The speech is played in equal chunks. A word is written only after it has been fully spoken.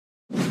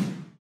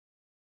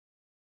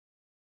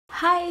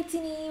Hi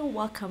Tini,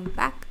 welcome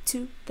back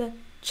to the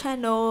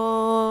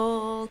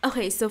channel.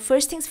 Okay, so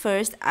first things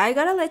first, I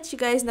gotta let you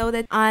guys know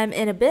that I'm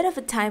in a bit of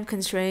a time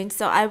constraint,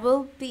 so I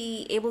will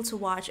be able to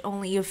watch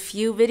only a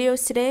few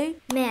videos today.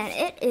 Man,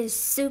 it is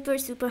super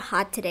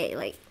hot today.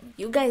 Like,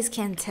 You guys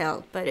can't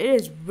tell, but it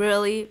is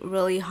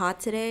really hot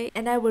today,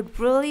 and I would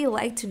really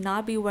like to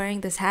not be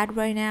wearing this hat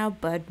right now,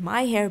 but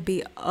my hair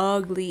be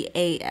ugly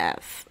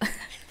AF.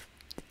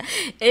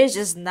 It is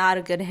just not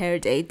a good hair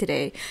day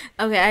today.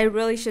 Okay, I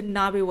really should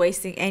not be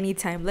wasting any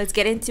time. Let's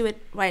get into it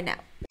right now.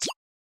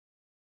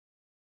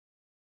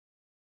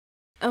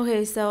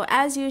 Okay, so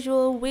as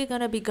usual, we're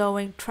gonna be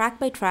going track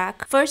by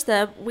track. First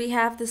up, we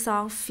have the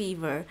song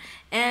Fever,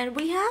 and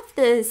we have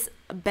this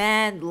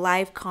band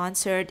live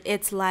concert.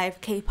 It's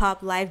live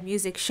K-pop live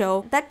music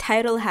show. That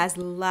title has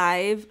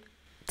live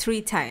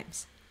 3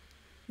 times.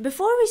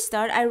 Before we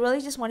start, I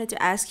really just wanted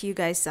to ask you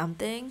guys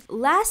something.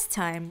 Last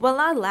time, well,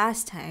 not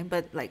last time,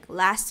 but like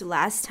last to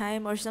last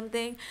time or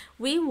something,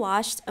 we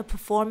watched a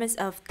performance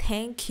of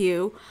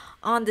THANXX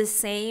on the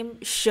same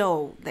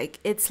show.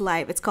 Like, it's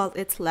live. It's called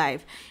It's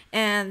Live.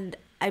 And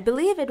I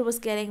believe it was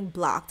getting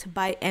blocked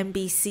by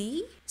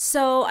MBC.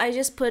 So I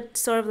just put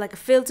sort of like a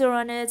filter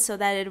on it so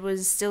that it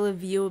was still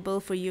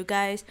viewable for you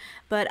guys.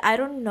 But I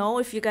don't know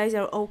if you guys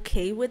are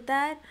okay with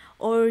that,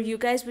 or you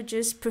guys would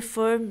just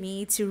prefer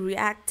me to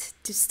react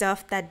to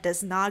stuff that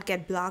does not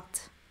get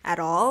blocked at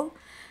all.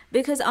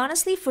 Because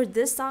honestly, for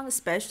this song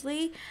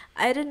especially,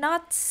 I did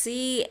not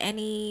see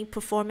any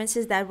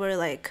performances that were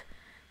like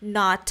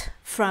not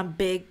from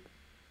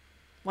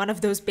one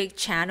of those big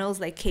channels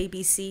like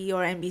KBC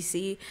or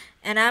NBC,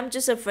 and I'm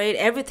just afraid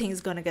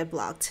everything's gonna get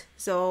blocked.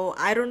 So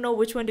I don't know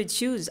which one to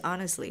choose,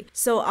 honestly.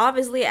 So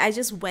obviously I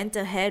just went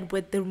ahead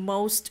with the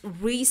most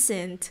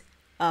recent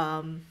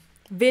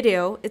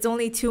video. It's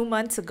only 2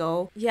 months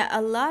ago. Yeah,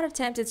 a lot of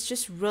times it's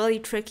just really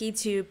tricky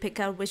to pick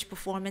out which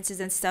performances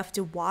and stuff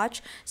to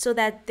watch so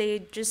that they're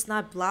just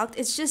not blocked.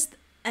 It's just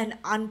an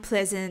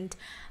unpleasant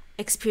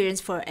experience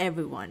for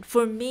everyone.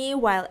 For me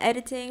while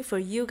editing, for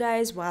you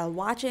guys while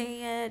watching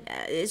it,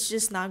 it's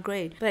just not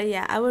great. But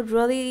yeah, I would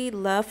really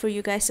love for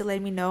you guys to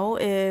let me know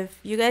if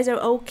you guys are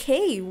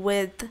okay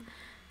with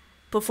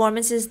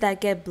performances that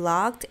get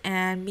blocked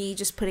and me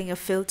just putting a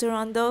filter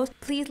on those.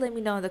 Please let me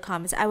know in the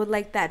comments. I would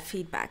like that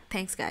feedback.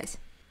 Thanks guys.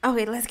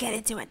 Okay, let's get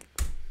into it.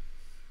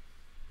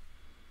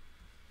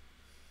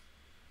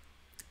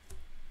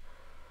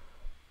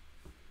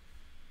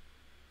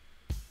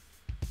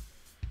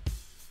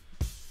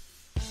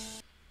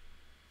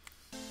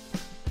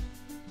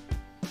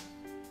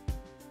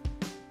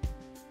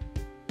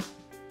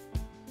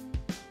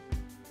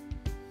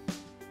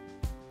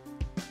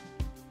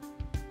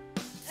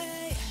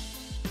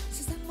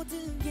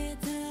 모든 게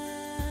다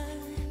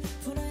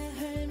풀어야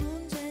할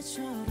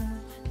문제처럼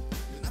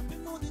눈앞에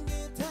모든 게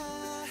다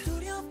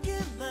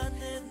두렵기만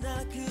해.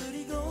 나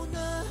그리고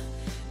너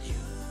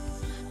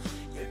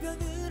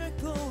열변을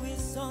앓고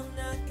있어.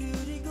 나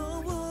그리고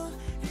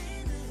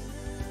우리는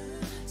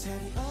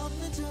자리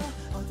없는 저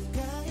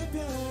어딘가의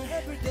별.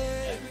 Every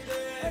day,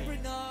 every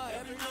night,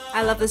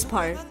 I love this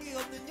part.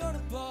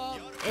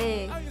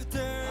 Hey. Are you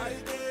there? Are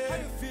you there? How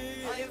you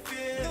feel? How you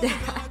feel?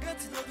 너와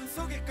같은 어둠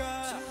속에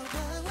가.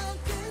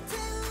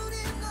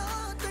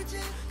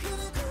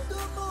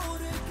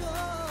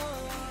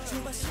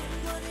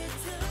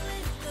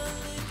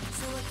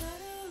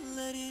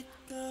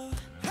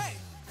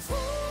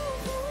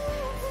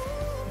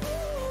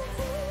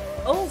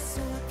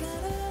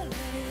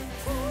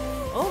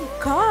 Oh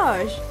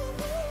gosh,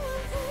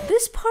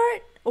 this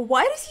part,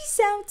 why does he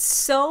sound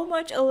so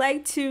much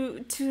alike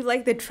to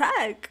like the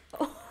track?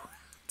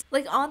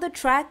 Like on the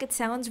track it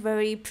sounds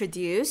very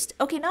produced.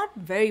 Okay, not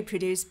very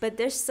produced, but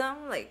there's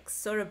some like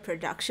sort of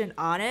production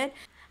on it,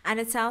 and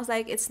it sounds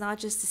like it's not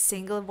just a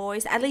single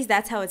voice. At least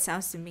that's how it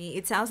sounds to me.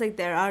 It sounds like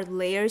there are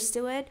layers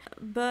to it.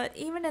 But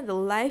even in the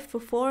live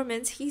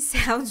performance, he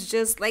sounds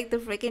just like the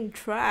freaking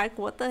track.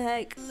 What the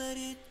heck? Let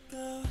it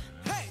go.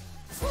 Hey!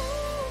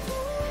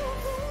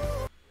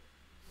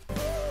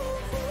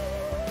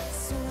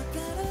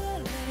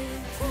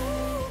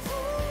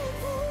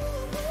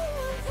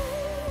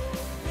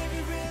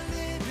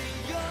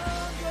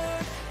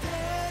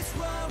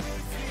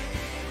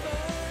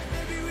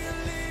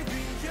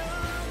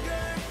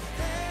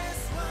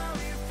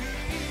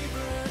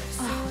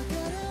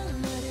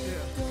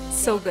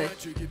 So good.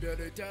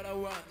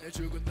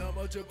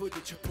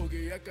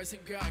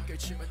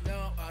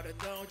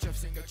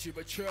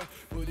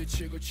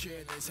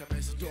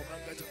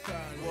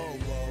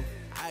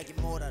 알긴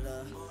뭘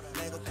알아.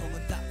 내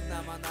고통은 딱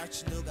나만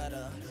알지 누가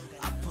알아.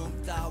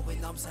 아픔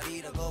따윈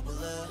넘살이라고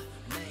불러.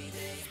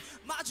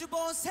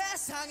 마주본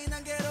세상이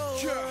난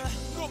괴로워.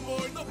 No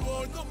more, no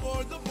more, no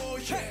more, no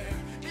more. Yeah.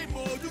 이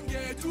모든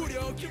게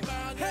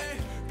두렵기만 해.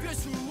 별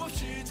수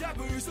없이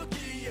잡을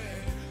섰기에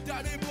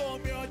나를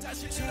보며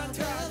자신을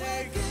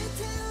나타내.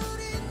 끝에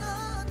우린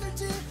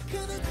어떨지 그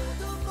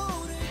누구도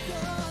모를까.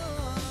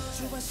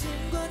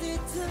 조바심과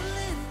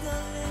뒤틀린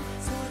darling.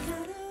 So I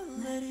gotta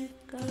let it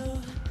go.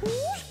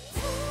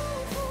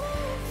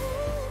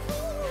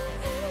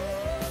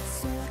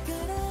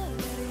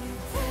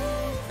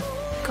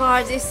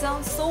 gosh, they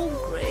sound so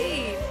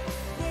great.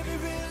 Baby,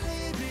 we're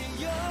living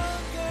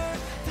younger,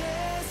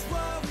 that's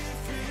why we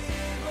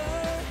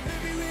fever.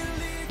 Baby, we're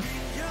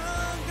living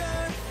younger,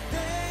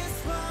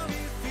 that's why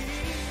we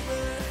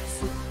fever.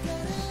 So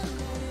gotta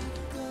let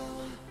it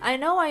go. I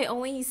know I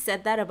only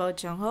said that about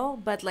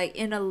Jungho, but like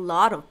in a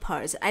lot of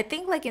parts, I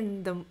think like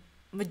in the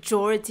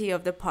majority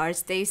of the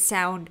parts, they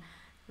sound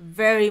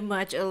very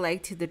much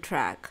alike to the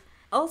track.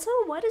 Also,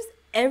 what is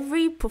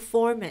every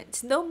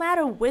performance, no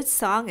matter which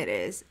song it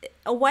is,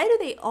 why do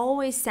they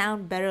always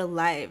sound better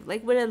live?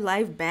 Like with a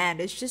live band,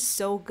 it's just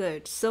so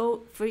good,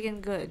 so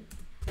freaking good.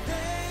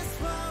 That's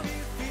why we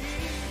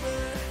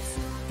fever.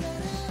 So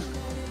gotta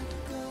let it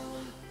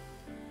go.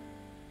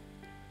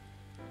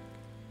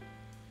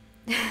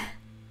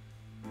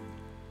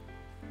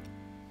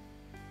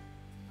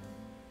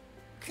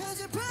 'Cause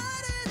your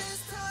body is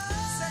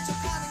tough.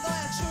 센척하는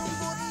거야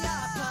충분히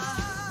아파.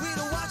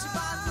 위로하지 마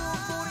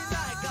눈물이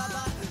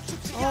날까봐.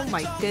 죽지 Oh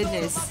my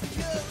goodness.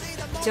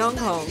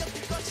 Jungho.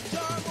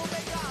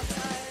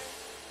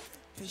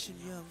 Patient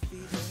young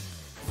fever.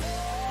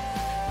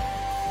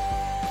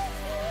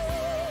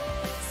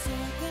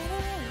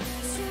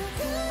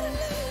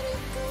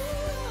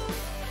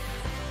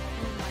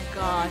 Oh my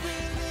gosh.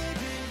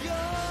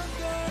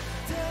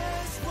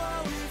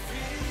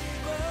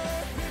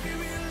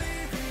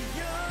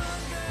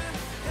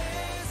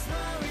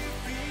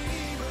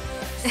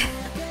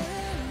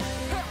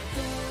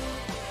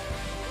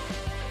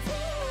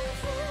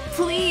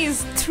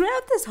 Please,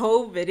 throughout this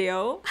whole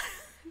video,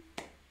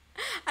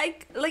 I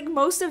like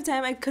most of the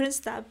time I couldn't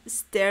stop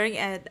staring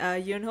at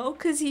Yunho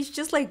because he's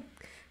just like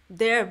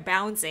there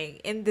bouncing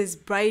in this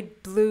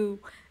bright blue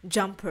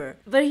jumper,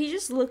 but he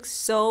just looks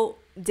so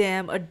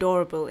damn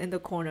adorable in the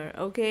corner.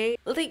 Okay,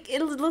 like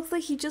it looks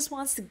like he just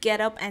wants to get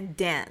up and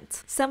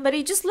dance.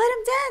 Somebody just let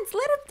him dance,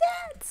 let him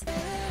dance.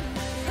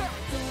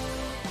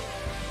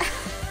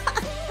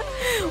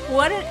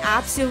 What an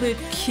absolute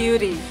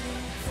cutie.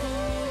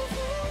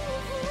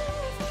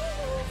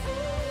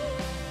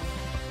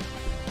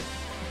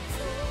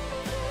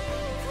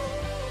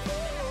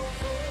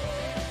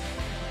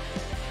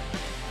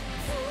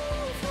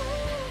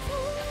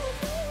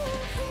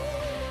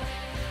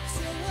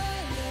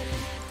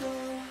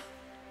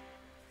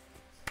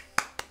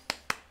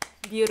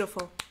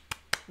 Beautiful.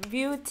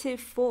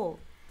 Beautiful.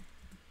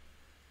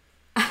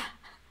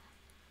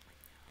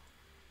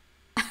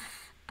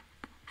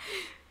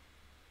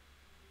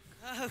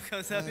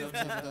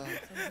 감사합니다.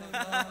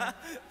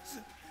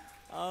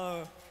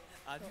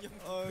 안녕.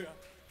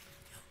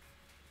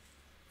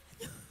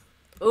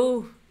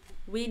 Oh,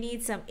 we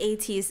need some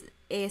ATEEZ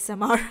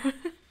ASMR.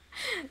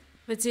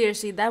 But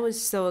seriously, that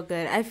was so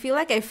good. I feel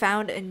like I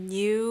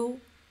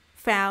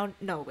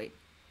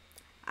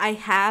I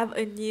have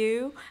a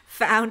new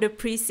found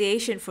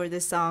appreciation for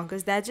this song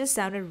because that just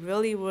sounded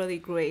really, really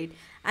great.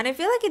 And I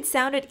feel like it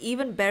sounded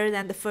even better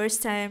than the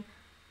first time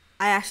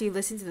I actually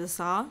listened to the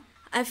song.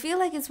 I feel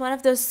like it's one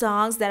of those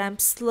songs that I'm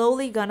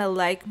slowly gonna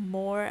like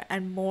more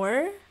and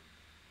more.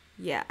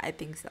 Yeah, I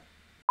think so.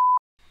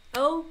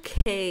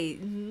 Okay,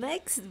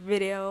 next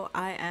video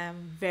I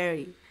am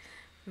very,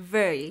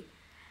 very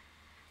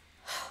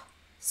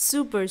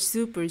super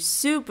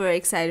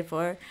excited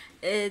for.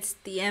 It's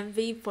the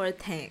MV for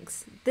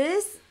THANXX.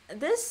 This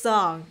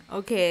song,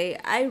 okay,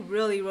 I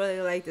really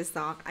like this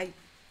song.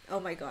 Oh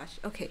my gosh.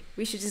 Okay,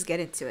 we should just get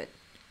into it.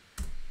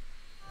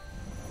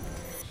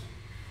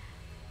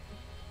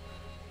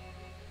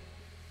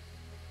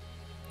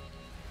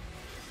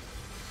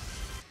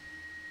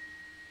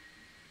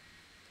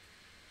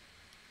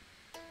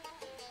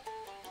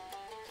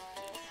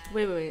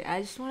 Wait,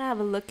 I just want to have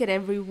a look at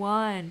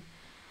everyone.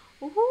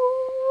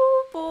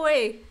 Ooh,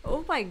 boy.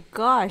 Oh my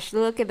gosh,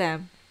 look at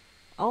them.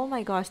 Oh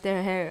my gosh,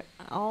 their hair.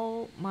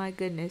 Oh my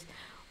goodness.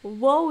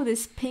 Whoa,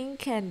 this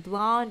pink and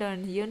blonde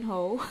on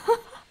Yunho.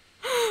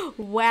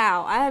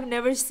 Wow, I have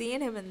never seen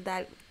him in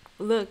that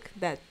look,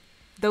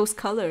 those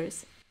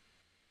colors.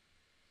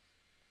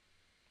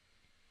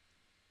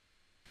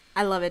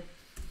 I love it.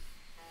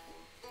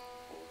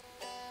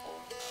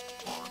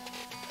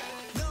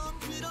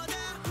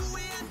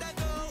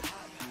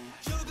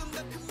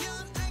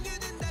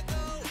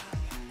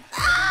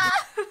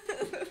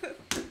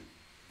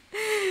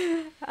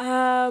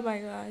 Oh my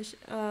gosh.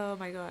 Oh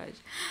my gosh.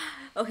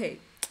 Okay.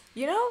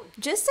 You know,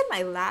 just in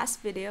my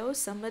last video,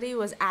 somebody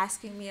was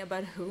asking me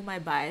about who my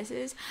bias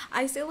is.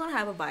 I still don't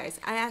have a bias.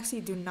 I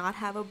actually do not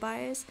have a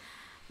bias.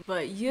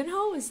 But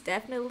Yunho is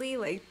definitely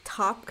like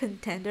top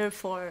contender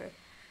for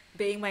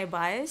being my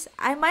bias.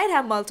 I might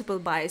have multiple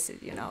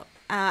biases, you know.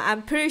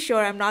 I'm pretty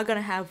sure I'm not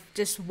gonna have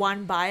just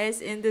one bias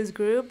in this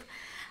group.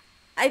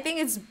 I think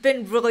it's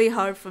been really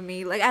hard for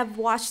me. Like I've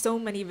watched so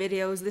many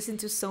videos, listened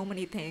to so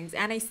many things,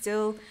 and I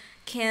still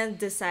can't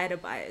decide a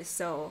bias.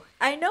 So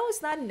I know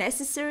it's not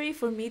necessary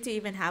for me to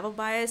even have a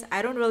bias.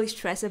 I don't really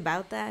stress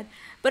about that,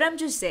 but I'm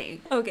just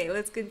saying. Okay,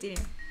 let's continue.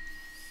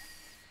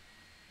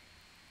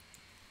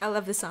 I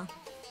love this song.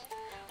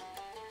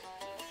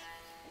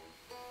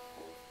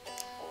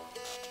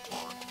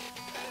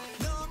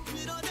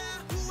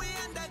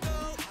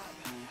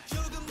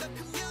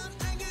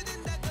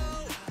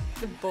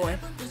 The boy.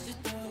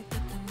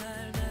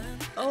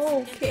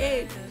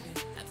 Okay.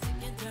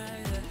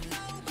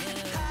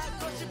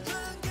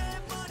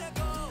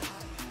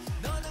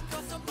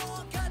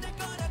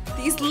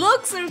 These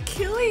looks are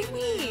killing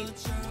me.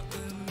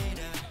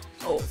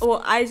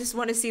 Oh, I just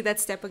want to see that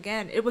step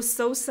again. It was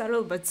so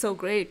subtle but so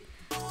great.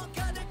 Oh,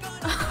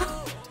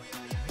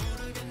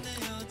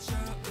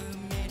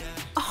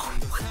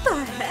 what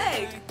the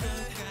heck?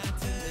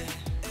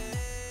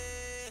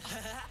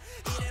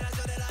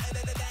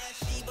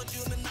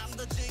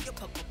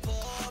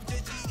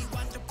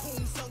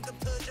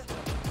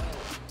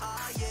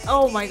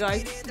 Oh my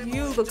god,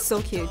 you look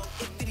so cute.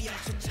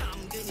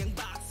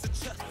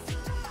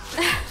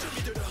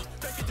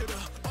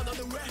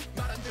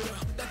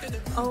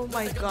 Oh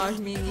my gosh,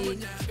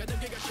 Mingy.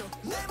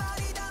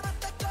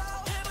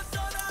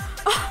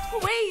 Oh,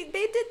 wait,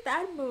 they did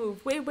that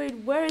move. Wait,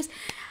 where's...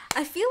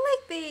 I feel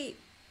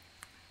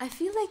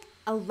like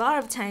a lot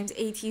of times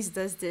ATEEZ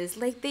does this.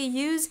 Like they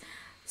use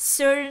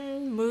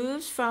certain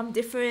moves from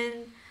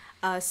different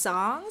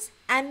songs,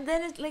 and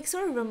then it like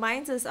sort of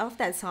reminds us of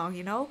that song,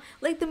 you know?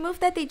 Like the move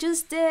that they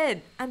just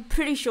did. I'm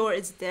pretty sure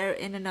it's there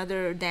in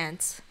another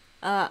dance.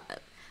 I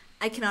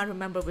cannot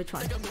remember which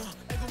one.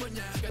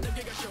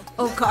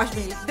 Oh gosh,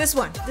 me. This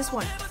one.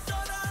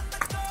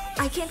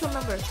 I can't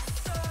remember.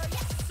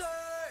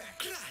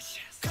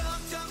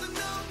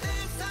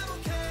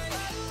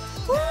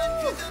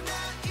 Woo!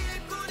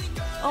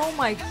 Oh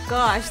my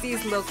gosh,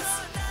 these looks.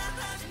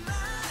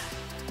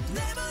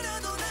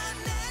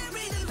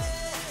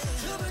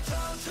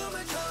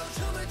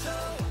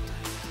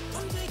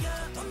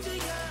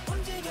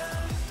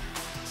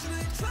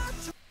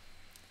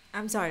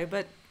 I'm sorry,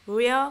 but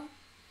Wooyoung,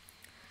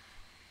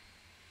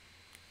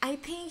 I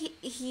think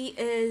he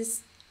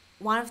is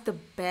one of the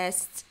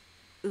best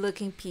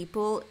looking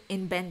people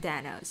in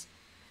bandanas.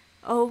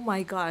 Oh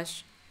my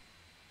gosh.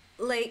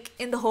 Like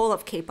in the whole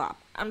of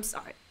K-pop. I'm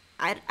sorry.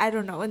 I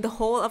don't know. In the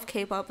whole of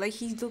K-pop, like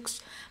he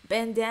looks,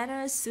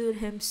 bandanas suit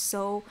him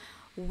so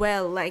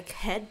well. Like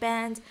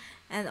headband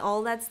and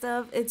all that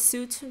stuff. It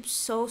suits him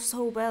so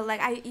well.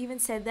 Like I even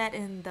said that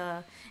in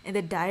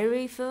the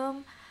Diary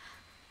film.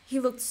 He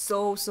looked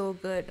so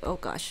good. Oh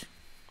gosh.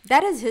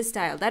 That is his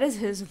style. That is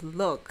his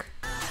look.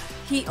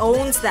 He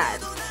owns that.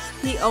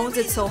 He owns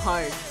it so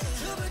hard.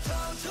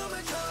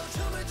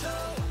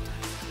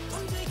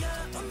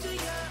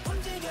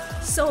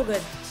 So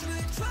good.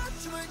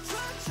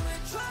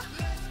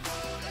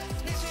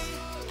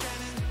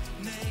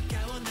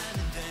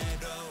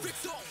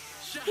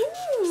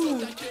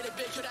 Ooh.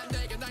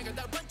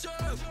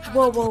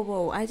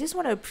 Whoa. I just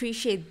want to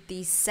appreciate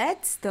these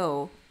sets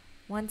though.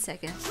 1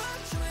 second.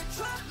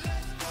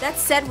 That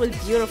set was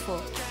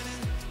beautiful.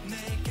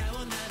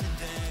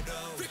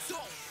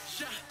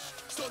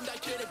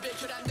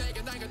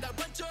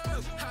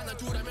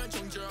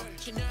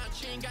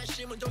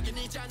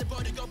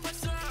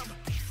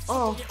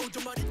 Oh.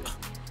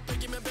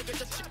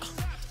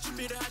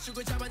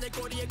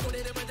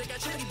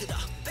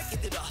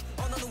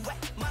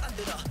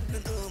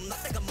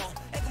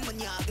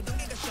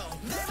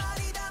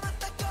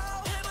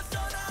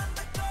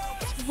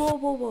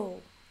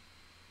 Whoa.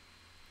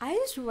 I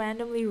just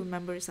randomly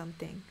remember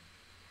something.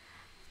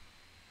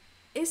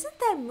 Isn't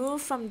that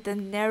move from the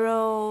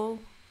Narrow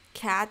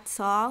Cat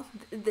song?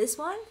 This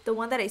one? The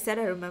one that I said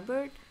I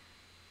remembered?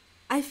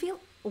 I feel...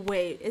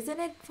 Wait, isn't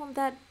it from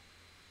that?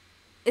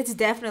 It's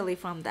definitely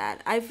from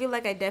that. I feel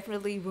like I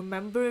definitely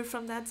remember it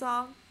from that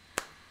song.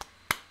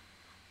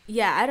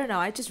 Yeah, I don't know.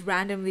 I just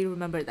randomly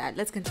remember that.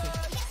 Let's continue.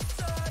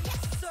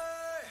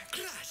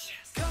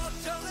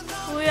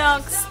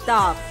 Wooyoung,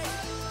 stop.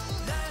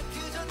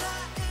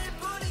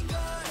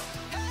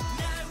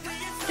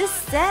 This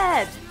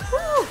set.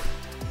 Woo.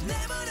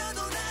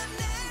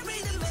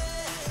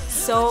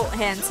 So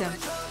handsome.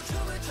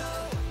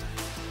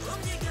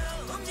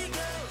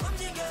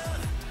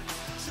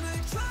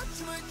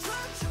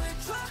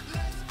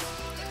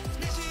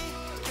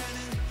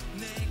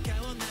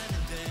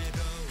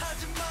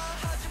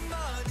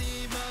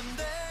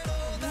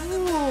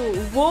 Ooh,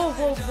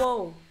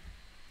 whoa.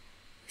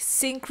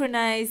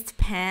 Synchronized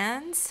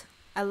pants.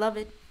 I love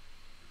it.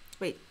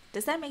 Wait,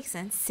 does that make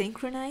sense?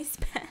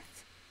 Synchronized pants?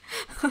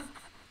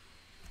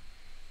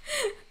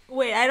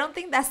 Wait, I don't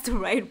think that's the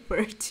right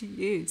word to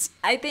use.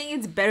 I think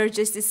it's better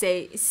just to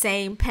say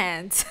same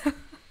pants.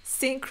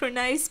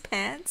 Synchronized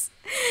pants?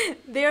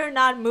 They're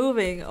not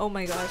moving. Oh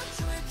my gosh.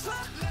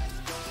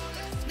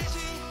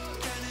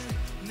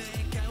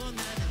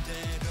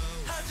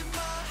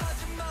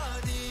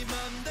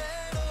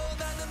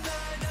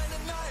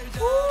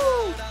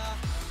 Woo!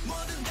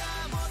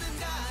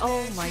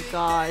 Oh my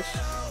gosh.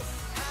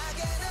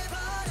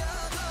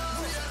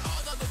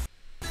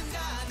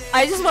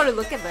 I just want to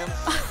look at them.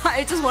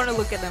 I just want to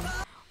look at them.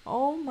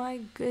 Oh my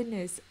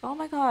goodness. Oh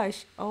my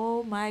gosh.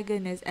 Oh my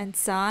goodness. And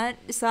San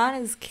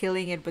is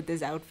killing it with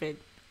this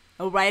outfit.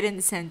 Oh, right in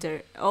the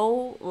center.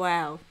 Oh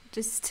wow.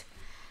 Just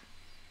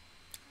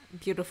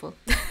beautiful.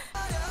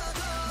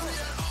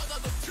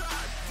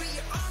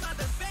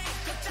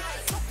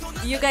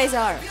 You guys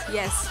are.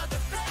 Yes.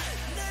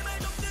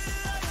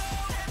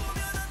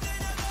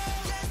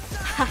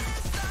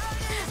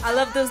 I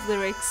love those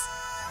lyrics.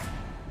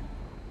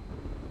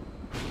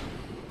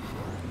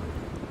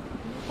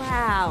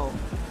 Wow.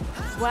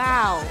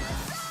 Wow.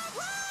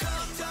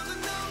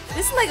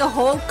 This is like a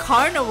whole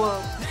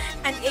carnival.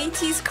 An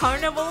 80s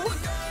carnival.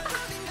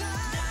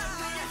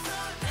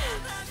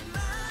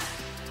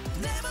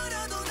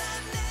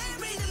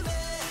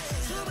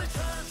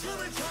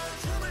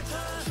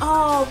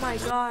 Oh my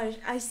gosh,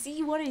 I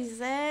see what he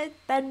said.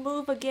 That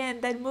move again,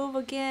 that move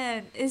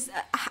again.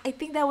 I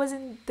think that was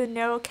in the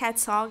Narrow Cat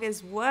song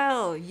as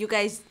well. You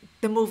guys,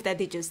 the move that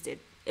they just did.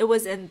 It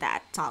was in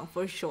that song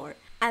for sure.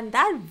 And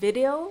that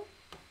video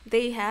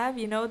they have,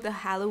 you know, the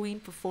Halloween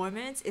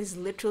performance is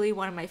literally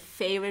one of my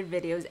favorite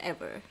videos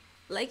ever.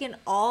 Like in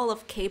all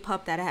of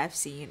K-pop that I have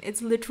seen,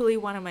 it's literally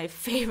one of my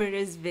favorite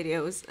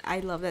videos. I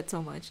love that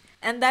so much.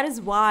 And that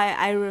is why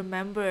I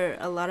remember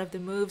a lot of the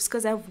moves,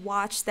 because I've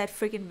watched that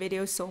freaking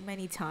video so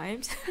many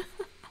times.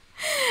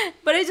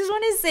 But I just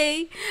want to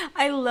say,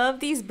 I love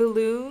these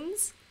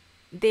balloons.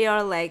 They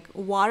are like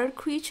water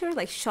creature,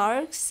 like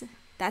sharks.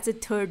 That's a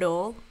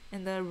turtle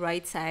in the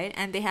right side.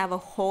 And they have a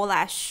whole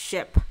ass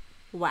ship.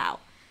 Wow.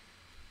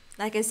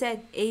 Like I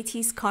said,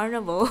 ATEEZ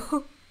Carnival.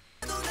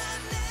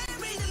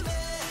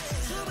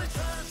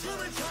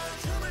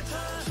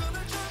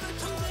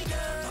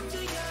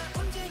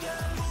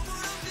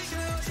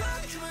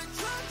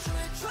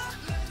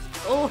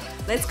 Oh,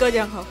 let's go,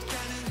 Jungho.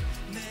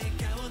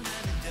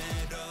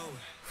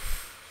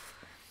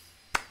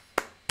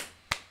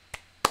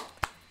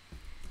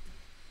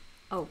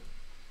 Oh,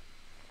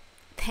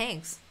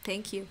 thanks.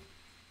 Thank you.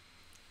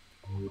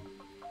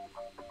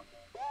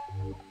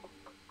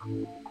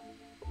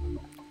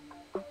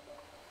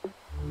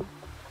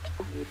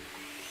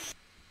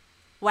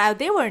 Wow,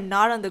 they were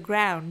not on the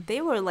ground. They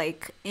were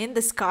like in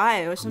the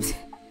sky or something.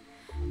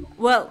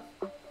 Well,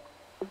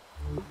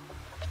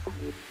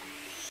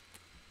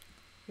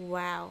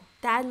 wow.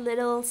 That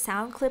little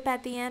sound clip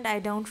at the end, I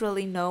don't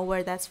really know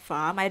where that's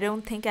from. I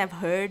don't think I've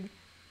heard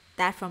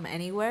that from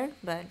anywhere,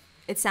 but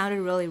it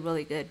sounded really,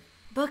 really good.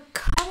 But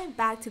coming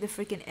back to the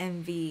freaking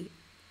MV,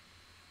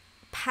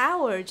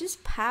 power,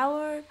 just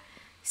power,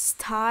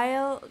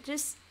 style,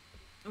 just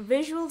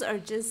visuals are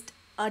just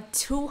a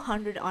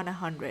 200 on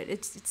 100.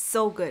 It's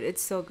so good.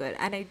 It's so good.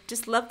 And I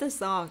just love the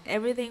song.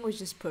 Everything was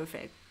just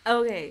perfect.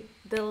 Okay,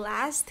 the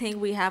last thing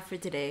we have for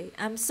today.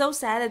 I'm so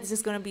sad that this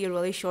is going to be a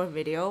really short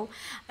video.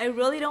 I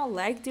really don't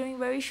like doing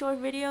very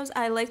short videos.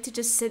 I like to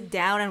just sit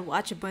down and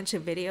watch a bunch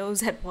of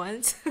videos at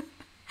once.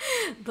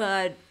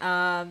 But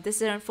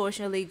this is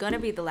unfortunately going to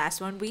be the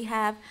last one. We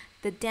have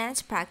the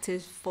dance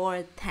practice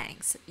for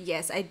THANXX.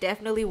 Yes, I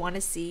definitely want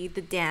to see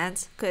the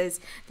dance because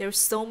there's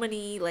so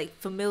many like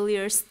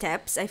familiar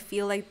steps I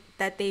feel like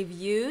that they've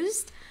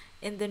used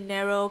in the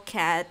Narrow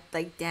Cat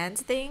like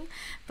dance thing.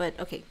 But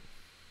okay,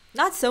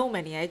 not so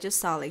many. I just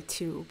saw like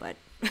 2, but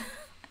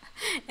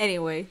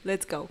anyway,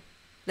 let's go.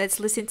 Let's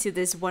listen to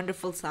this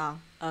wonderful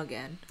song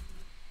again.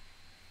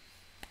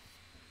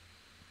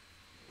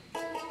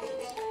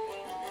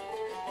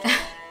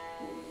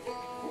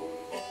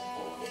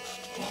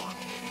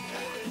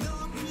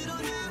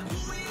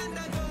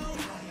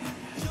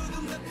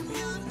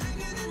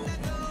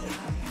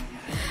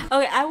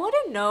 Okay, I want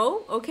to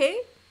know, okay,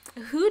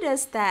 who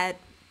does that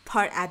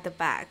part at the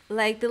back?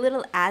 Like the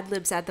little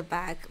ad-libs at the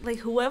back. Like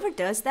whoever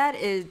does that,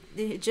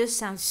 it just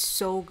sounds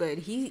so good.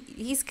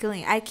 He's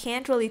killing it. I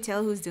can't really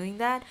tell who's doing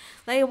that.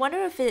 Like I wonder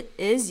if it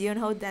is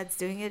Yunho that's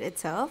doing it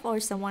itself or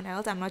someone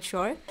else. I'm not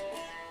sure.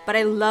 But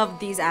I love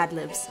these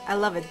ad-libs. I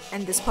love it.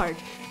 And this part.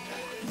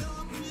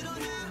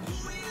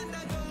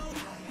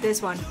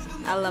 This one.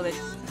 I love it.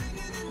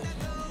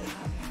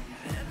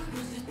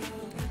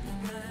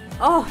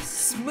 Oh,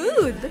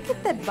 smooth! Look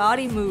at that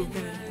body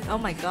movement. Oh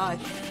my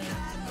gosh.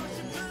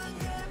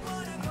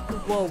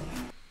 Whoa.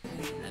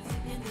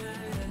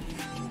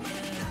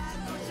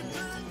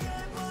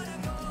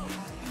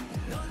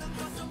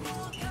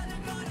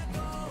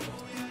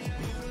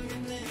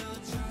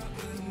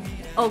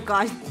 Oh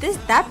gosh,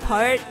 that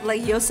part,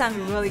 like Yosang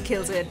really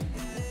kills it.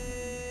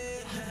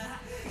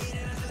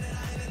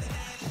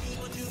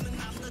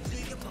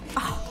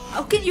 Oh,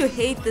 how can you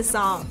hate the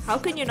song? How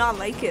can you not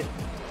like it?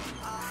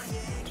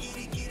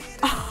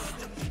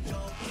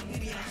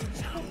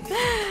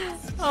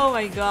 Oh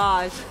my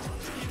gosh.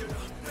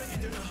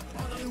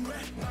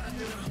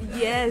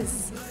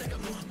 Yes.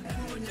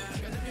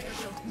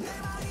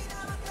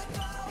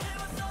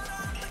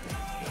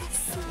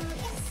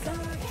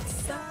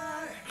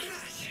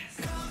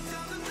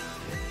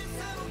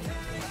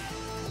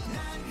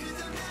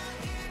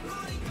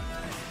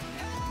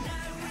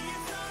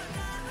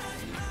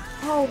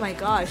 Oh my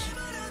gosh.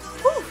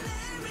 Whew.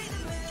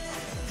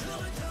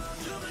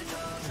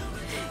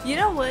 You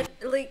know what?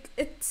 Like,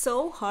 it's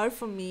so hard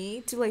for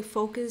me to like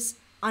focus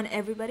on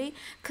everybody,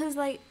 cause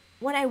like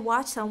when I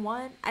watch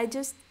someone, I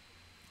just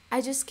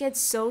get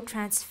so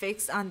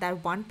transfixed on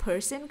that one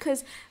person,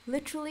 cause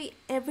literally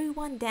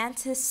everyone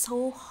dances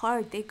so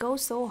hard. They go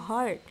so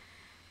hard.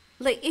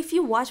 Like if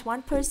you watch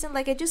one person,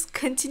 like I just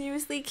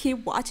continuously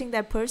keep watching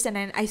that person,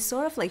 and I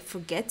sort of like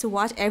forget to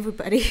watch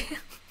everybody.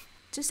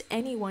 just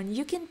anyone.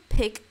 You can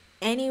pick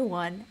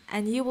anyone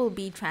and you will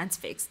be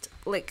transfixed.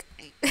 Like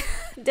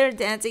their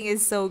dancing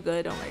is so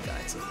good. Oh my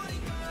god.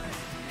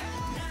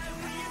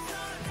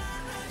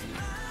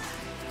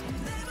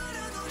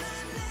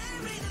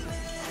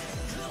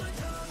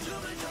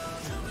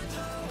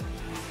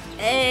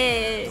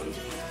 Hey.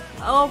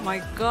 Oh my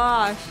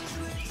gosh.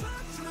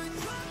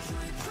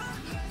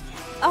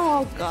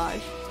 Oh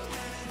gosh.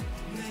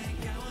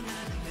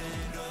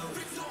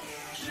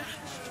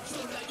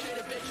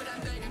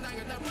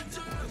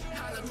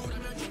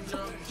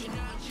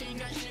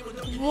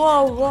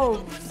 Whoa, whoa,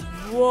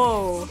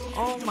 whoa.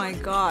 Oh my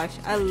gosh.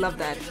 I love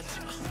that.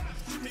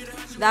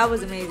 That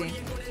was amazing.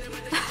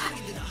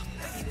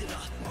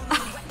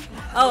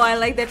 Oh, I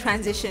like the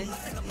transition.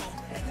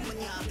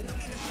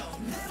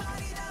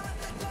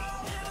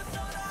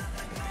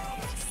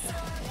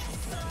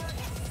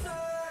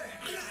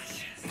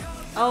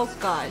 Oh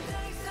god.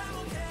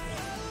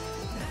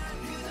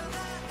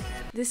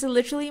 This is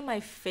literally my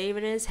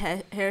favorite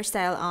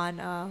hairstyle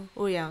on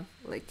Woyoung.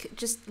 Like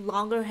just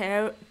longer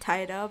hair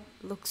tied up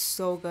looks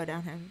so good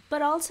on him.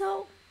 But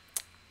also,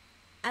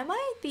 am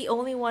I the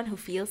only one who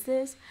feels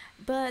this?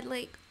 But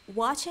like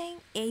watching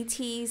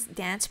ATEEZ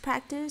dance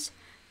practice,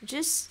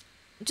 just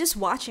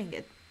watching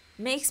it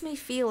makes me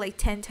feel like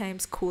 10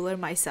 times cooler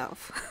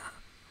myself.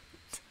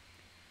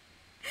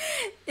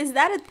 Is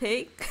that a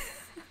thing?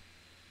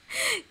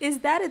 Is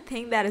that a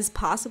thing that is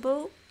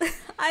possible?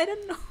 I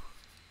don't know.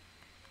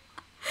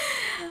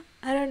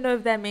 I don't know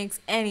if that makes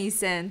any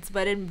sense,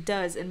 but it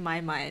does in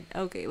my mind.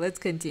 Okay, let's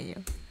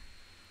continue.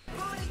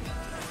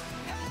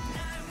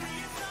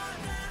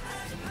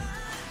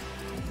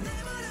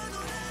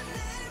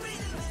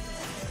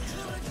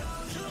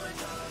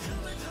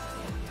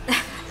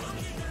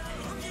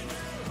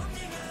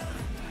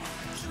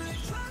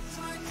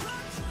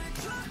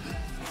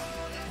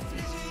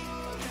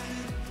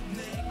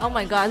 Oh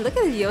my god, look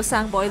at the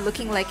Yosang boy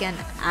looking like an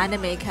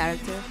anime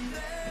character.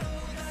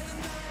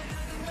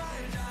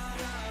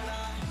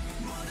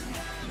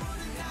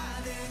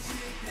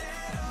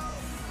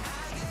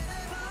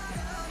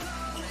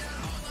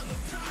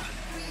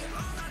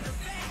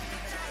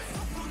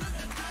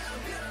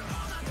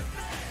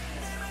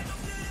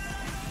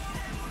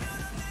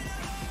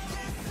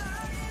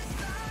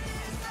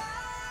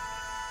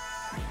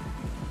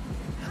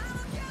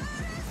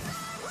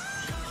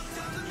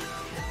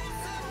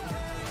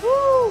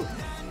 Woo!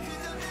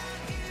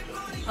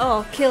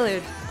 Oh, kill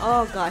it.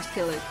 Oh gosh,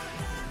 kill it.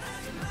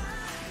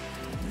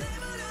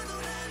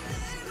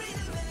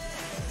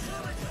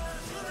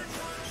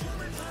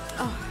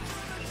 Oh.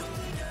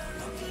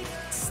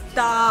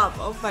 Stop.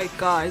 Oh my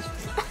gosh.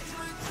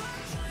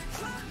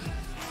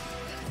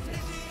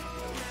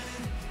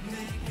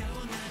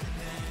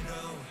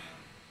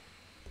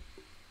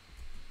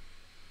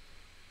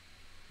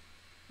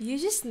 You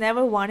just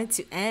never want it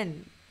to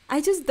end. I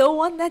just don't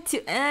want that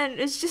to end.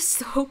 It's just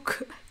so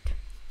good.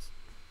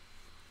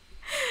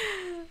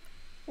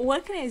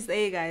 What can I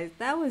say, guys?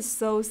 That was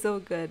so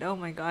good. Oh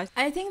my gosh.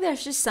 I think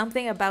there's just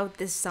something about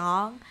this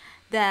song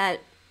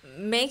that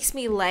makes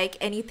me like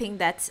anything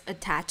that's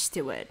attached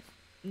to it.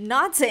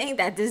 Not saying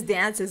that this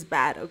dance is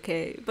bad,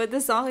 okay? But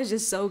the song is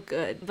just so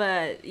good.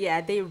 But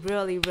yeah, they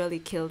really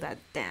killed that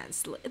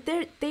dance.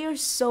 They are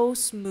so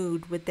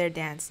smooth with their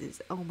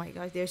dances. Oh my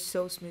gosh, they're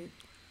so smooth.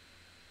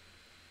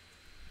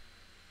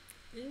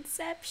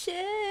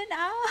 Inception.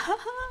 Ah.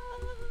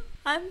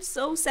 I'm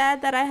so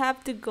sad that I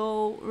have to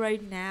go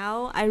right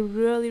now. I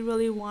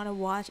really want to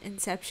watch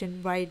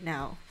Inception right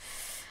now.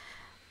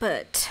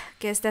 But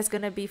guess that's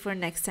gonna be for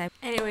next time.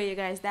 Anyway, you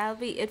guys, that'll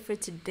be it for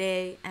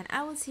today. And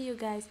I will see you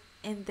guys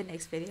in the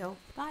next video.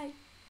 Bye.